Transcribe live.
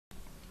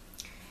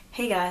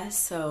Hey guys,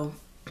 so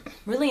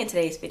really in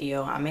today's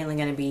video I'm mainly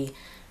going to be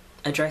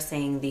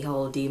addressing the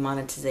whole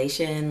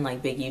demonetization,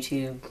 like big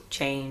YouTube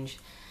change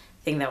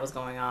thing that was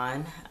going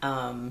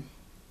on.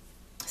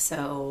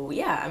 So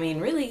yeah, I mean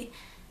really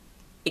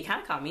it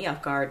kind of caught me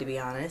off guard, to be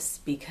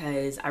honest,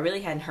 because I really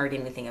hadn't heard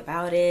anything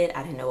about it.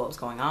 I didn't know what was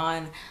going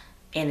on,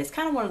 and it's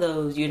kind of one of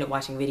those you end up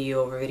watching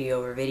video over video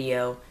over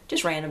video,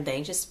 just random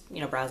things, just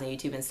browsing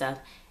YouTube and stuff.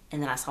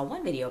 And then I saw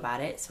one video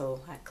about it,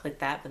 so I clicked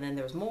that, but then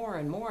there was more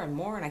and more and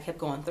more, and I kept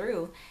going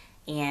through.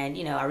 And,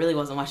 I really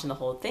wasn't watching the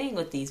whole thing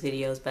with these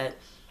videos, but,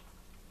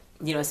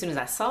 as soon as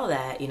I saw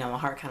that, my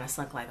heart kind of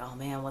sunk like, oh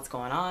man, what's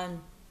going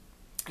on?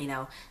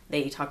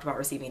 They talked about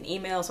receiving an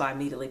email, so I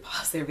immediately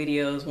paused their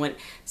videos, went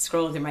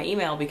scrolling through my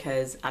email,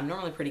 because I'm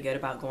normally pretty good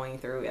about going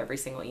through every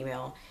single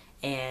email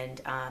and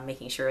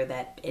making sure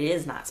that it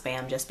is not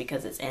spam just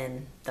because it's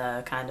in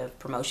the kind of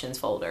promotions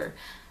folder.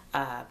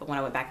 But when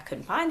I went back, I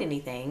couldn't find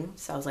anything.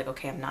 So I was like,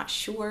 okay, I'm not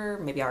sure.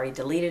 Maybe I already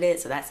deleted it.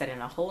 So that set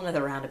in a whole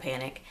nother round of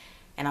panic.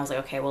 And I was like,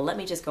 okay, well, let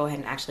me just go ahead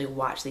and actually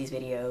watch these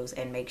videos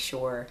and make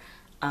sure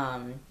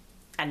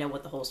I know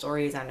what the whole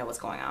story is. I know what's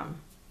going on.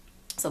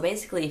 So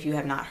basically, if you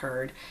have not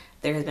heard,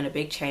 there has been a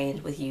big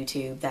change with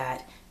YouTube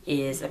that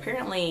is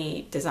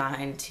apparently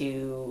designed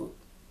to,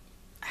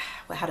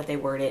 how did they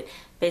word it?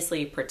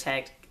 Basically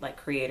protect like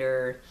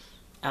creator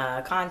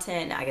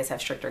content, I guess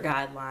have stricter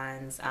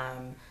guidelines.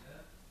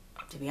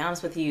 To be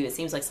honest with you, it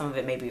seems like some of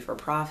it may be for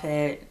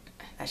profit.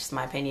 That's just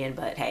my opinion,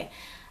 but hey,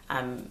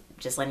 I'm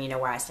just letting you know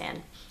where I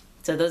stand.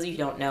 So those of you who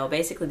don't know,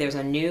 basically there's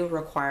a new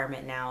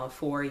requirement now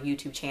for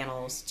YouTube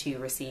channels to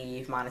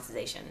receive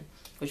monetization,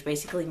 which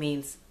basically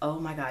means, oh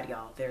my God,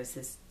 y'all, there's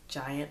this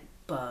giant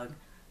bug.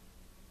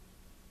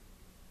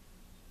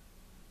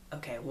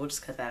 Okay, we'll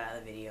just cut that out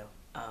of the video.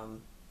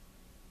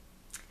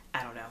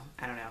 I don't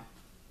know.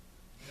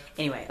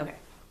 Anyway, okay.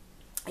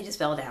 It just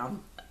fell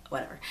down.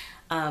 Whatever.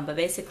 But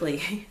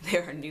basically,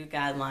 there are new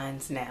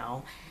guidelines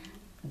now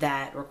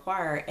that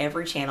require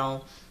every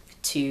channel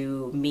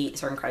to meet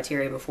certain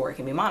criteria before it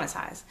can be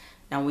monetized.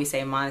 Now, when we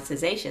say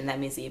monetization, that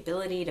means the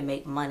ability to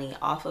make money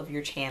off of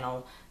your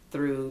channel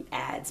through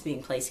ads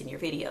being placed in your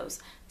videos.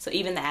 So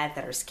even the ads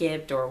that are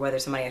skipped, or whether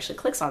somebody actually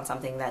clicks on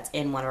something that's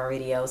in one of our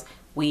videos,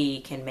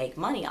 we can make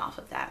money off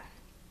of that.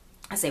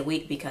 I say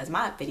we because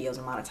my videos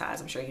are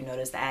monetized. I'm sure you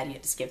noticed the ad you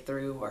have to skip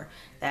through, or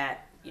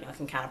that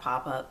can kind of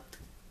pop up.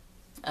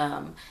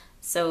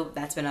 So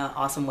that's been an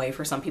awesome way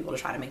for some people to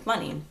try to make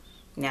money.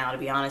 Now, to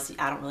be honest,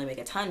 I don't really make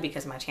a ton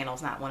because my channel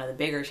is not one of the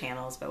bigger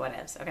channels, but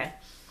whatevs, okay?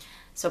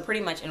 So pretty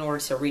much in order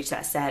to reach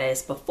that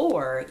status,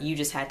 before you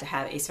just had to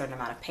have a certain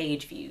amount of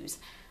page views.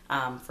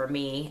 For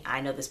me, I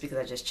know this because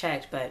I just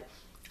checked, but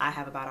I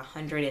have about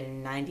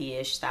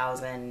 190-ish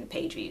thousand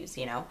page views,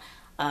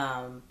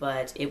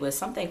 but it was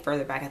something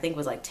further back. I think it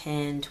was like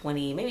 10,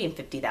 20, maybe even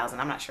 50,000.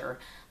 I'm not sure,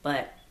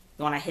 but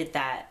when I hit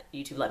that,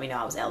 YouTube let me know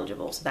I was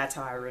eligible. So that's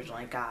how I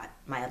originally got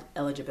my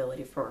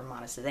eligibility for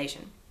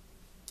monetization.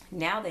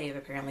 Now they've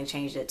apparently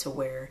changed it to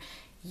where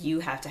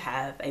you have to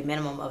have a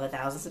minimum of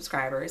 1,000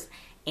 subscribers.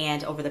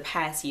 And over the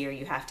past year,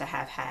 you have to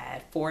have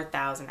had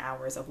 4,000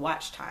 hours of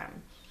watch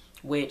time,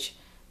 which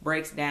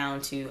breaks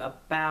down to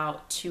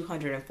about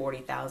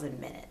 240,000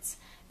 minutes.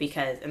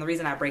 And the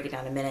reason I break it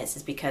down to minutes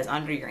is because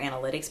under your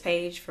analytics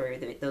page, for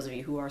those of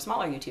you who are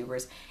smaller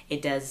YouTubers,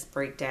 it does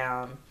break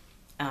down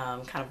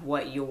kind of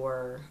what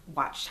your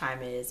watch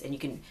time is, and you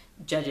can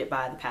judge it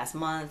by the past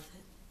month,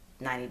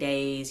 90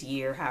 days,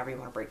 year, however you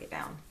want to break it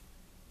down.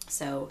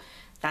 So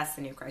that's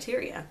the new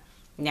criteria.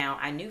 Now,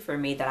 I knew for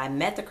me that I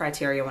met the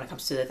criteria when it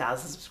comes to the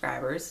 1,000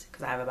 subscribers,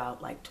 because I have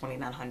about like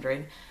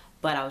 2,900,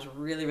 but I was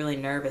really, really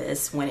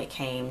nervous when it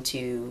came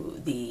to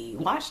the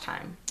watch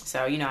time.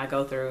 So, I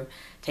go through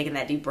taking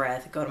that deep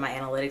breath, go to my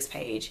analytics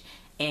page,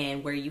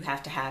 and where you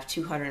have to have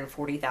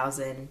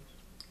 240,000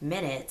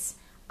 minutes,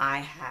 I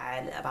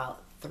had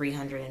about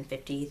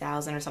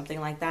 350,000 or something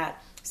like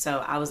that. So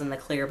I was in the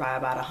clear by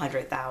about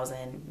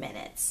 100,000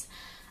 minutes.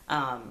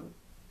 I'm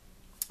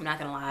not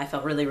gonna lie, I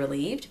felt really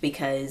relieved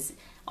because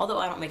although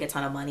I don't make a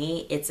ton of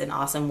money, it's an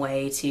awesome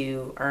way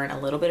to earn a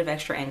little bit of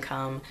extra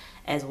income,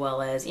 as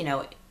well as,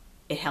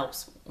 it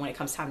helps when it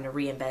comes time to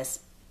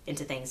reinvest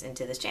into things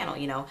into this channel.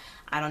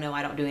 I don't know,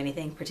 I don't do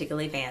anything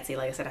particularly fancy.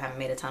 Like I said, I haven't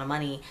made a ton of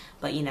money,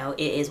 but it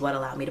is what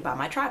allowed me to buy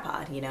my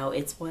tripod.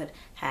 It's what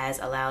has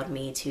allowed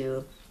me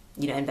to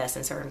invest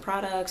in certain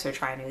products or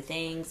try new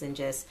things, and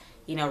just,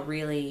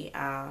 really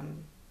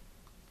done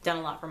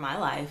a lot for my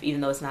life, even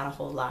though it's not a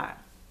whole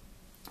lot.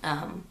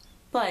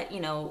 But,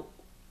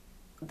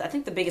 I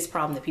think the biggest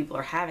problem that people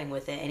are having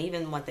with it, and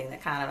even one thing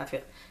that I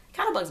feel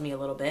kind of bugs me a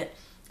little bit,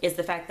 is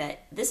the fact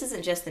that this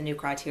isn't just the new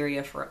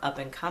criteria for up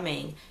and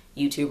coming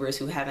YouTubers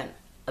who haven't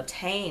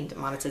obtained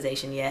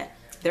monetization yet.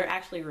 They're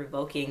actually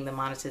revoking the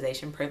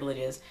monetization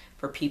privileges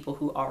for people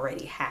who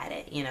already had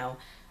it,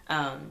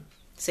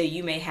 So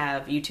you may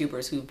have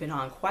YouTubers who've been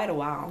on quite a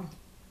while,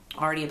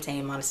 already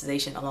obtained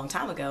monetization a long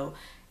time ago.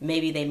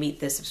 Maybe they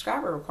meet the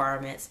subscriber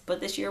requirements,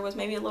 but this year was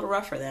maybe a little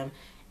rough for them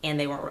and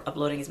they weren't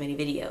uploading as many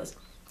videos.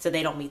 So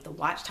they don't meet the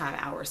watch time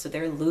hours, so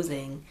they're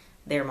losing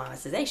their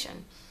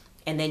monetization.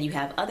 And then you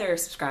have other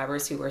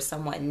subscribers who are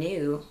somewhat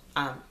new,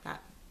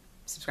 not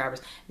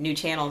subscribers, new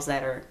channels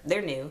they're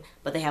new,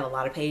 but they have a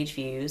lot of page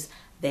views.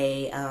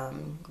 They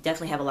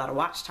definitely have a lot of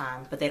watch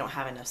time, but they don't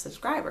have enough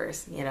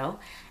subscribers, you know?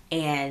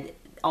 And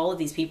all of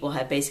these people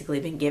have basically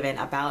been given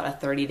about a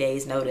 30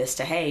 days notice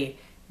to, hey,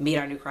 meet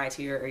our new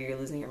criteria or you're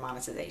losing your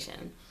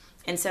monetization.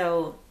 And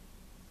so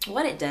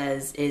what it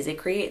does is it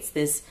creates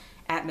this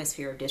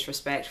atmosphere of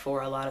disrespect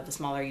for a lot of the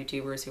smaller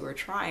YouTubers who are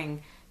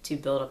trying to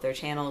build up their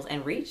channels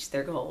and reach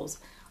their goals.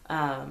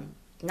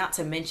 Not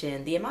to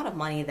mention the amount of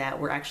money that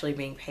we're actually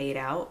being paid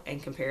out in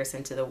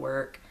comparison to the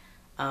work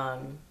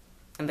and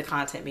the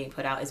content being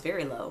put out is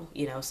very low,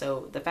 you know.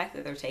 So the fact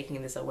that they're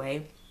taking this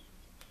away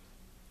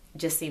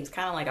just seems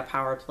kind of like a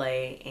power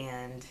play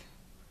and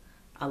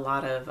a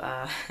lot of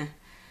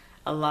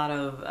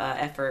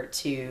effort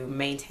to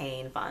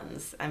maintain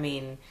funds. I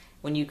mean,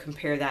 when you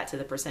compare that to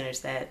the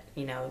percentage that,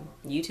 you know,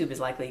 YouTube is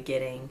likely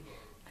getting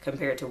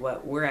compared to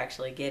what we're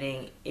actually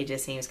getting, it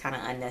just seems kind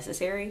of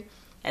unnecessary.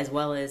 As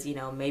well as, you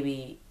know,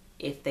 maybe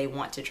if they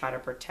want to try to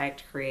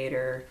protect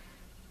creator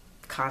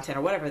content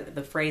or whatever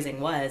the phrasing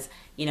was,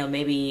 you know,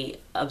 maybe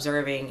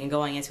observing and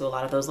going into a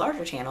lot of those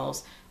larger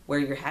channels where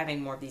you're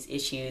having more of these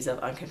issues of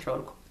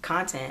uncontrolled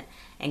content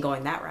and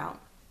going that route.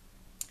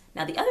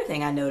 Now, the other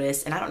thing I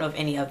noticed, and I don't know if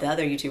any of the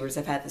other YouTubers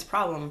have had this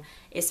problem,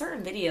 is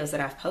certain videos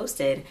that I've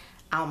posted,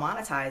 I'll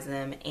monetize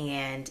them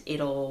and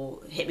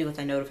it'll hit me with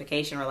a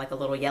notification or like a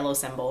little yellow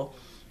symbol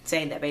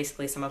saying that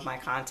basically some of my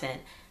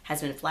content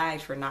has been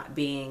flagged for not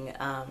being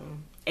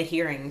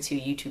adhering to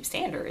YouTube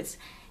standards.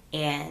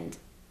 And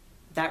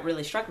that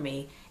really struck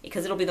me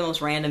because it'll be the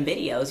most random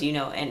videos, you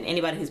know, and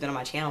anybody who's been on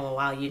my channel a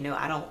while, you know,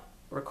 I don't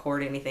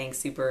record anything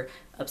super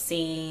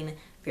obscene,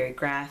 very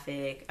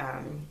graphic,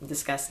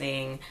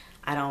 disgusting.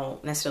 I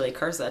don't necessarily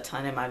curse a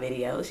ton in my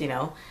videos, you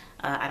know.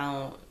 I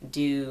don't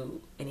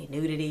do any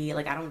nudity,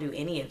 like I don't do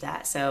any of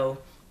that. So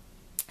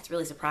it's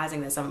really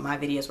surprising that some of my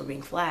videos were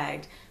being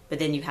flagged, but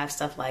then you have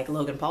stuff like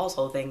Logan Paul's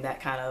whole thing that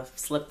kind of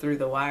slipped through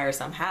the wire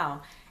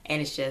somehow.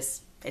 And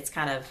it's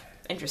kind of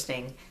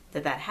interesting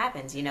that that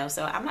happens, you know.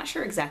 So I'm not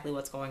sure exactly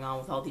what's going on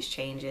with all these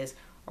changes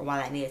or why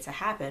that needed to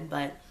happen,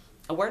 but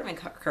a word of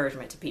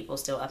encouragement to people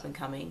still up and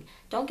coming.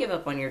 Don't give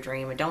up on your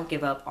dream and don't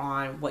give up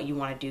on what you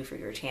want to do for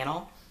your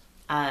channel.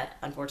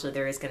 Unfortunately,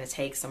 there is going to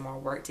take some more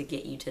work to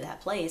get you to that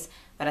place,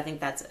 but I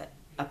think that's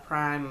a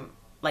prime,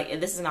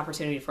 like this is an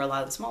opportunity for a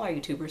lot of the smaller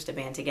YouTubers to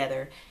band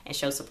together and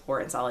show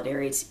support and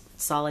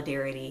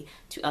solidarity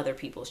to other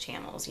people's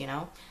channels, you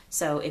know?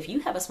 So if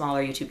you have a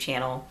smaller YouTube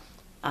channel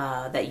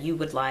that you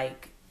would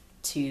like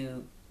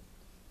to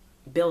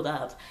build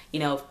up, you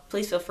know,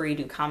 please feel free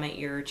to comment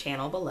your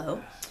channel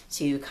below,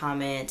 to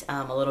comment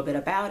a little bit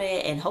about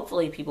it, and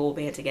hopefully people will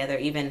band together,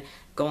 even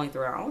going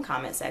through our own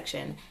comment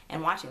section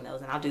and watching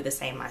those, and I'll do the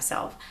same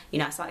myself. You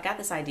know, so I got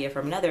this idea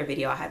from another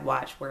video I had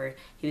watched where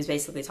he was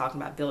basically talking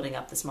about building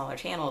up the smaller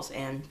channels,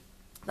 and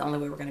the only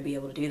way we're going to be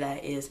able to do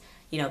that is,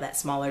 you know, that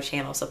smaller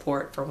channel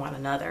support for one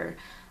another.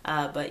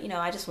 But, you know,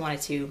 I just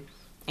wanted to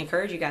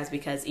encourage you guys,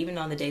 because even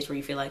on the days where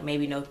you feel like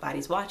maybe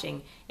nobody's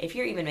watching, if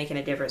you're even making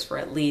a difference for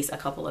at least a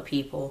couple of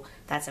people,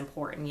 that's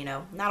important. You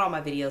know, not all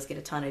my videos get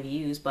a ton of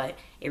views, but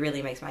it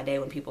really makes my day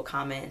when people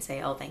comment and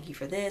say, oh, thank you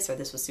for this, or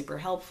this was super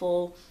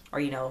helpful, or,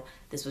 you know,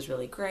 this was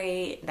really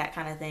great, that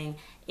kind of thing.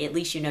 At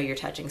least you know you're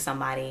touching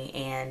somebody,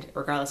 and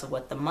regardless of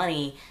what the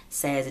money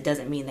says, it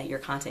doesn't mean that your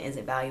content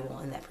isn't valuable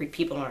and that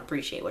people don't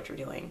appreciate what you're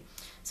doing.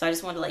 So I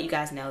just wanted to let you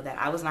guys know that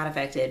I was not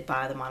affected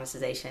by the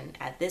monetization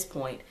at this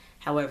point.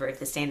 However, if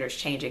the standards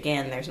change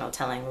again, there's no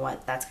telling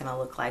what that's going to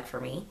look like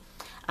for me.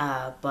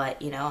 But,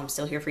 you know, I'm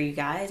still here for you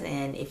guys.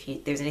 And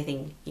if there's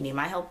anything you need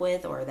my help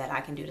with or that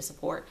I can do to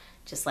support,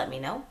 just let me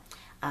know.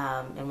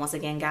 And once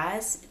again,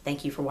 guys,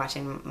 thank you for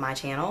watching my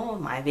channel,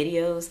 my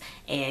videos,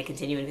 and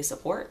continuing to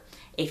support.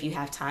 If you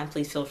have time,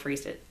 please feel free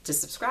to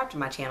subscribe to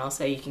my channel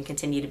so you can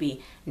continue to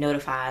be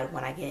notified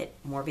when I get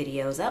more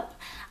videos up.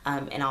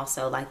 And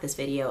also like this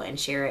video and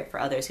share it for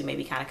others who may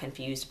be kind of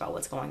confused about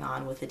what's going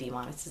on with the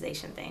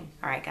demonetization thing.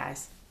 All right,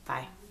 guys.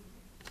 Bye.